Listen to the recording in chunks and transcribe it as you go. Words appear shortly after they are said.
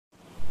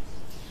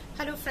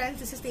Hello friends,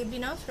 this is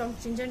Deblina from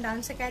Srinjan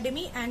Dance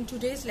Academy, and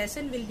today's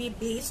lesson will be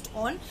based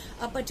on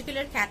a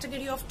particular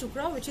category of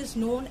tukra which is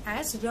known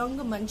as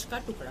Rangmanch Ka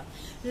Tukda.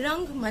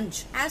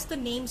 Rangmanch, as the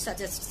name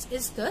suggests,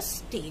 is the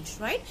stage,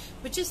 right?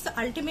 Which is the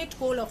ultimate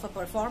goal of a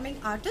performing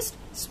artist.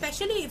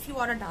 Especially if you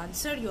are a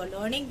dancer, you are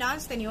learning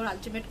dance, then your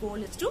ultimate goal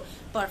is to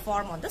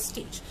perform on the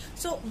stage.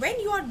 So when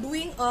you are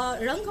doing a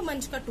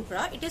Rangmanch Ka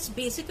Tukda, it is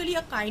basically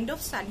a kind of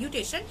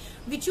salutation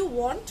which you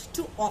want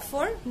to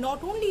offer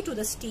not only to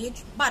the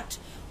stage but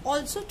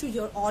also to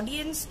your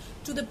audience,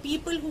 to the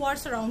people who are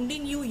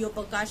surrounding you, your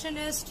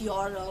percussionist,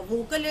 your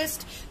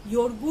vocalist,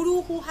 your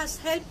guru who has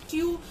helped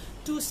you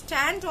to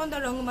stand on the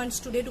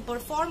Rangmanch today, to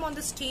perform on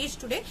the stage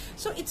today.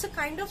 So it's a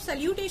kind of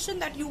salutation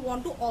that you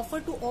want to offer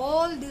to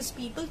all these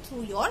people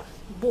through your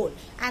bowl,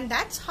 and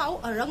that's how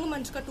a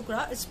Rangmanch Ka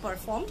Tukda is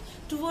performed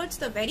towards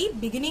the very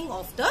beginning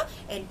of the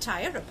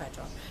entire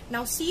repertoire.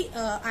 Now see,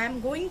 I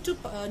am going to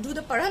do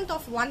the parant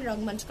of one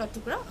Rangmanch Ka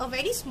Tukda. A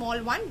very small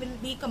one will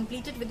be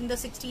completed within the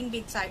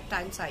 16-beat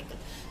time cycle.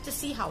 Just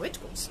see how it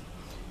goes.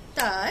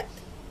 Tat,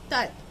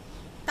 tat.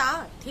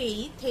 Ta,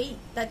 thei, thei,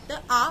 tat,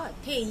 a,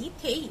 thei,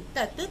 thei,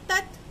 tat,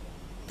 tat,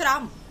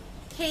 tram,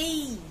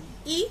 thei,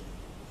 I,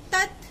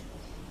 tat,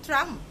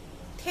 tram,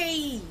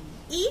 thei,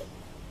 I,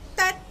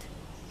 tat,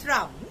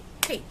 tram,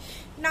 thei.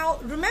 Now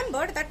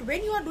remember that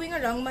when you are doing a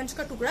Rangmanch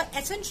Ka Tukda,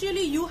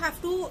 essentially you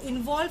have to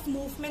involve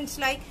movements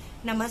like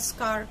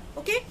namaskar,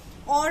 okay?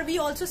 Or we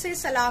also say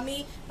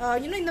salami,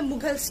 in the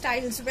Mughal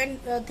styles, when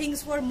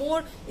things were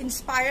more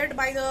inspired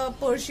by the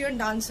Persian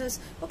dances,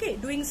 okay,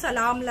 doing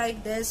salam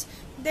like this,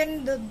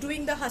 then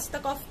doing the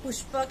hastak of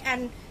pushpak,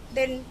 and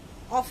then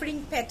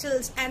offering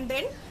petals, and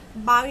then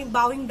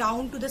bowing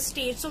down to the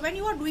stage. So when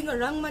you are doing a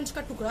Rangmanch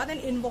Ka Tukda, then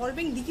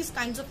involving these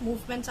kinds of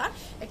movements are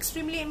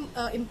extremely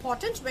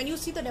important. When you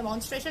see the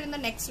demonstration in the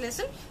next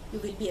lesson, you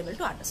will be able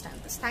to understand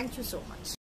this. Thank you so much.